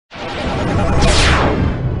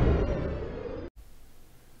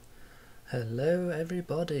Hello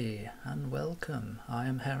everybody and welcome. I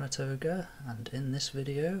am Heretoga, and in this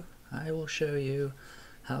video I will show you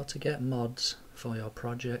how to get mods for your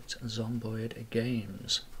Project Zomboid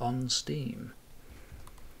games on Steam.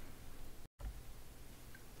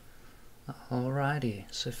 Alrighty,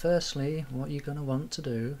 so firstly what you're going to want to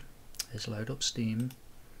do is load up Steam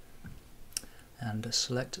and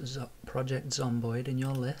select Project Zomboid in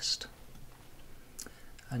your list,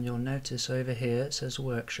 and you'll notice over here it says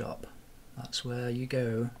Workshop. That's where you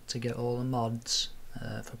go to get all the mods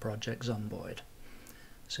for Project Zomboid.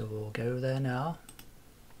 So we'll go there now,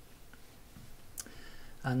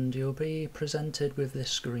 and you'll be presented with this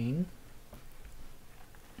screen,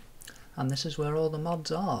 and this is where all the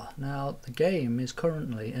mods are. Now the game is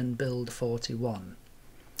currently in build 41,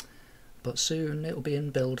 but soon it will be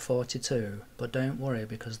in build 42, but don't worry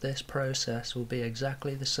because this process will be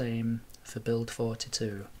exactly the same for build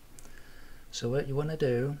 42. So what you want to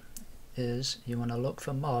do is you want to look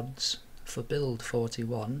for mods for build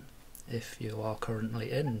 41 if you are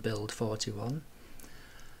currently in build 41.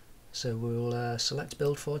 So we'll select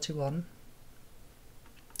build 41.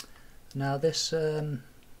 Now this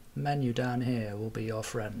menu down here will be your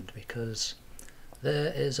friend because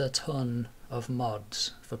there is a ton of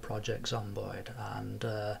mods for Project Zomboid, and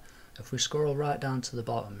if we scroll right down to the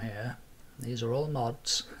bottom here, these are all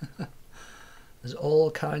mods. There's all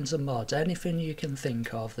kinds of mods. Anything you can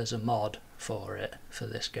think of, there's a mod for it, for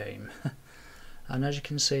this game. And as you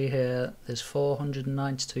can see here, there's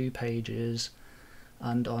 492 pages,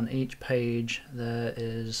 and on each page there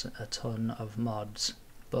is a ton of mods.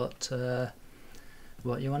 But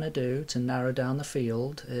what you want to do to narrow down the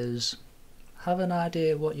field is have an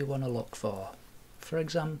idea what you want to look for. For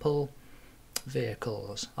example,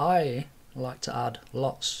 vehicles. I like to add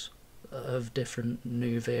lots of different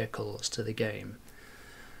new vehicles to the game.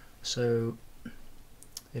 So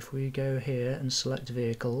if we go here and select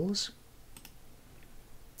vehicles,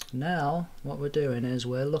 now what we're doing is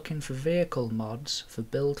we're looking for vehicle mods for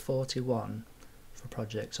build 41 for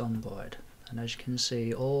Project Zomboid, and as you can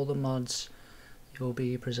see all the mods you'll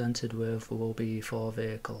be presented with will be for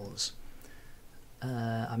vehicles.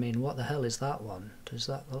 I mean, what the hell is that one? Does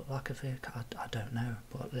that look like a vehicle? I don't know,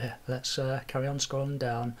 but yeah, let's carry on scrolling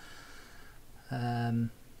down.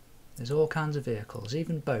 There's all kinds of vehicles,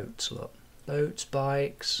 even boats. Look, boats,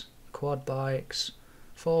 bikes, quad bikes,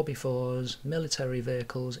 4x4s, military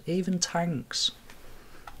vehicles, even tanks.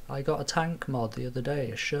 I got a tank mod the other day,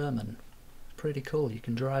 a Sherman. Pretty cool, you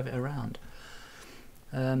can drive it around.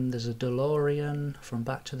 There's a DeLorean from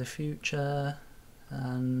Back to the Future,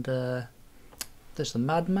 and there's the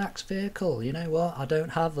Mad Max vehicle. You know what, I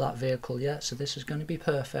don't have that vehicle yet, so this is going to be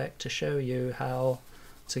perfect to show you how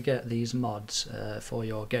to get these mods for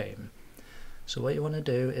your game. So what you want to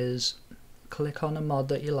do is click on a mod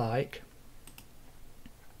that you like,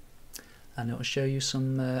 and it will show you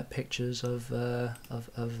some pictures of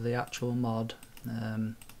the actual mod.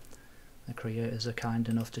 The creators are kind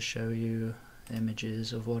enough to show you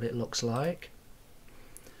images of what it looks like.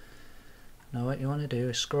 Now what you want to do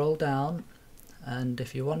is scroll down, and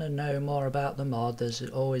if you want to know more about the mod, there's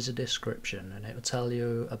always a description, and it will tell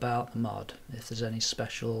you about the mod, if there's any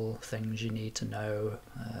special things you need to know,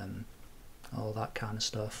 all that kind of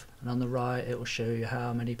stuff. And on the right it will show you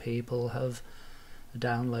how many people have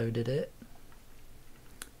downloaded it.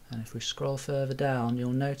 And if we scroll further down,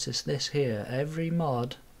 you'll notice this here: every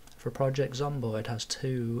mod for Project Zomboid has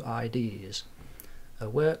two IDs, a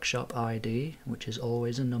workshop ID, which is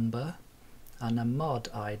always a number, and a mod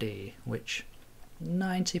ID, which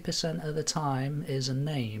 90% of the time is a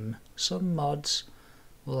name. Some mods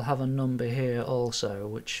will have a number here also,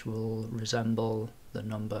 which will resemble the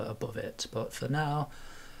number above it, but for now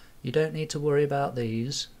you don't need to worry about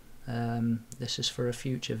these. This is for a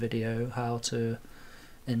future video, how to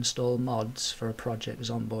install mods for a Project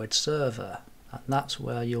Zomboid server, and that's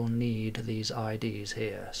where you'll need these IDs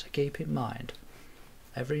here. So keep in mind,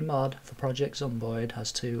 every mod for Project Zomboid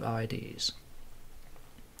has two IDs.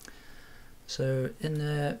 So in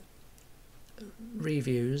the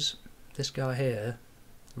reviews, this guy here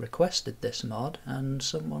requested this mod, and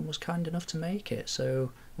someone was kind enough to make it.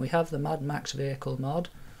 So we have the Mad Max vehicle mod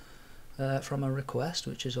from a request,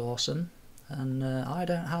 which is awesome, and I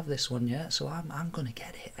don't have this one yet, so I'm gonna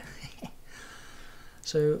get it.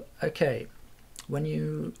 So okay, when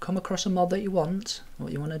you come across a mod that you want,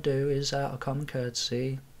 what you want to do is, out of common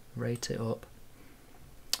courtesy, rate it up,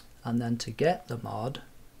 and then to get the mod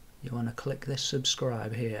you want to click this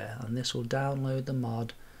subscribe here, and this will download the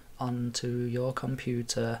mod onto your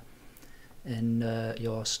computer in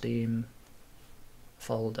your Steam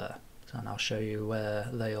folder, and I'll show you where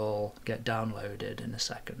they all get downloaded in a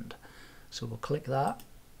second. So we'll click that,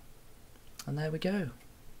 and there we go.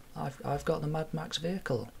 I've got the Mad Max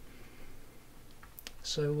vehicle.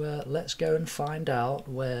 So let's go and find out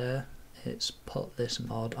where it's put this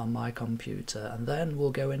mod on my computer, and then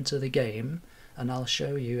we'll go into the game and I'll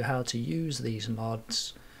show you how to use these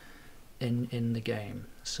mods in the game.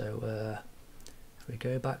 So if we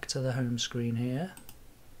go back to the home screen here,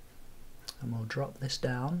 and we'll drop this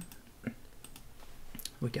down,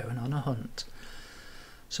 we're going on a hunt.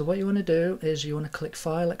 So what you want to do is you want to click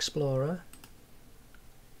File Explorer,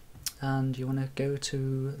 and you want to go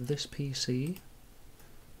to this PC.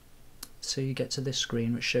 So you get to this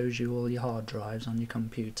screen which shows you all your hard drives on your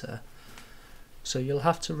computer. So you'll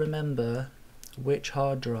have to remember which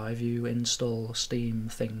hard drive you install Steam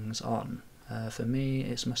things on. For me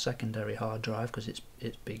it's my secondary hard drive because it's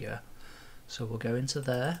bigger. So we'll go into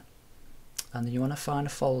there, and then you want to find a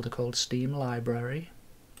folder called Steam Library,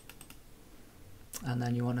 and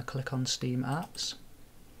then you want to click on Steam Apps,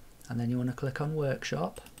 and then you want to click on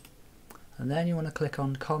Workshop, and then you want to click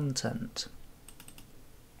on Content,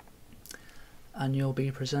 and you'll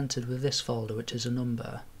be presented with this folder which is a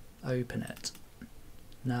number. Open it.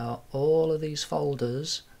 Now all of these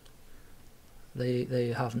folders,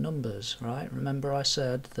 they have numbers, right? Remember I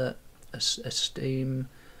said that a Steam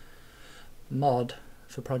mod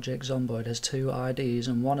for Project Zomboid has 2 IDs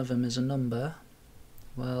and one of them is a number.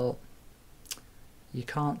 Well, you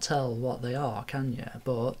can't tell what they are, can you?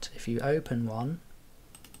 But if you open one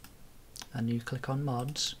and you click on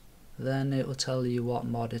mods, then it will tell you what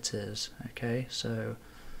mod it is. Okay, so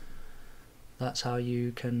that's how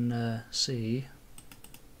you can see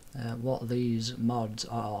what these mods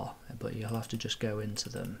are, but you'll have to just go into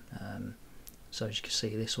them. So as you can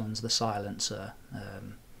see, this one's the silencer.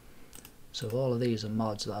 So all of these are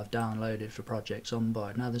mods that I've downloaded for Project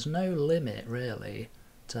Zomboid. Now there's no limit really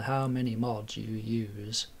to how many mods you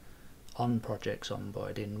use on Project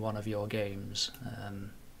Zomboid in one of your games.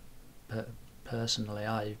 But personally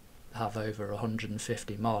I have over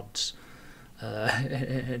 150 mods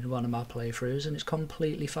in one of my playthroughs, and it's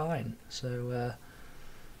completely fine. So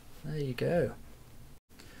there you go.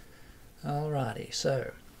 Alrighty,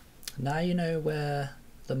 so now you know where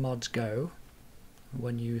the mods go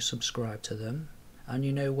when you subscribe to them, and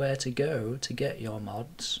you know where to go to get your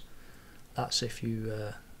mods. That's if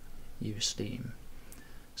you use Steam.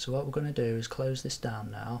 So what we're going to do is close this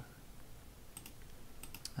down now,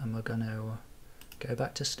 and we're going to go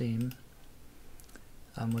back to Steam,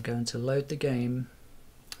 and we're going to load the game,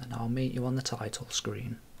 and I'll meet you on the title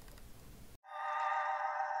screen.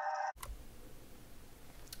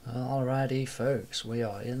 Alrighty folks, we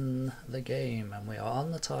are in the game and we are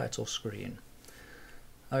on the title screen.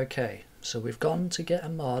 Okay, so we've gone to get a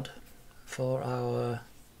mod for our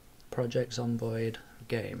Project Zomboid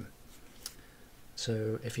game.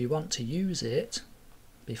 So if you want to use it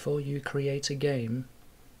before you create a game,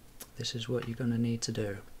 this is what you're going to need to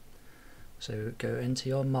do. So go into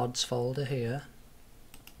your mods folder here,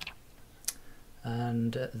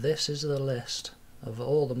 and this is the list of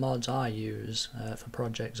all the mods I use for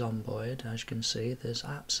Project Zomboid. As you can see, there's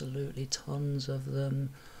absolutely tons of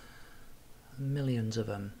them, millions of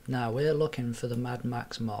them. Now we're looking for the Mad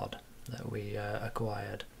Max mod that we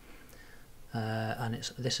acquired, and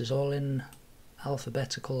this is all in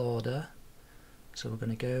alphabetical order. So we're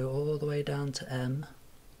going to go all the way down to M.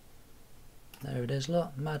 There it is,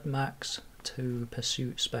 look, Mad Max 2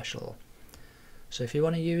 Pursuit Special. So if you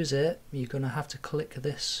want to use it, you're going to have to click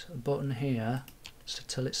this button here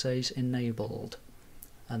till it says enabled,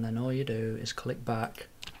 and then all you do is click back,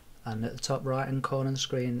 and at the top right hand corner of the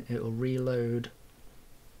screen it will reload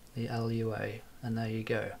the LUA, and there you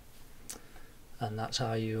go. And that's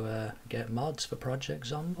how you get mods for Project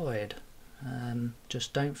Zomboid.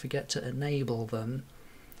 Just don't forget to enable them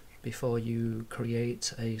before you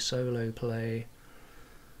create a solo play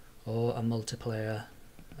or a multiplayer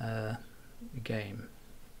game.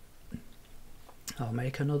 I'll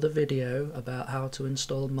make another video about how to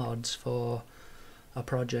install mods for a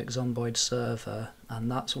Project Zomboid server,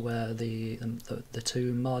 and that's where the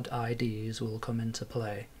 2 mod IDs will come into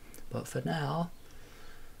play. But for now,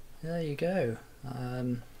 there you go.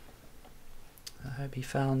 I hope you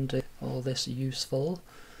found all this useful,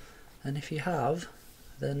 and if you have,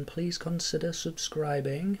 then please consider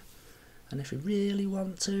subscribing, and if you really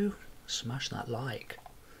want to, smash that like,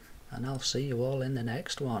 and I'll see you all in the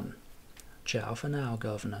next one. Ciao for now,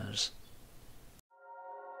 governors.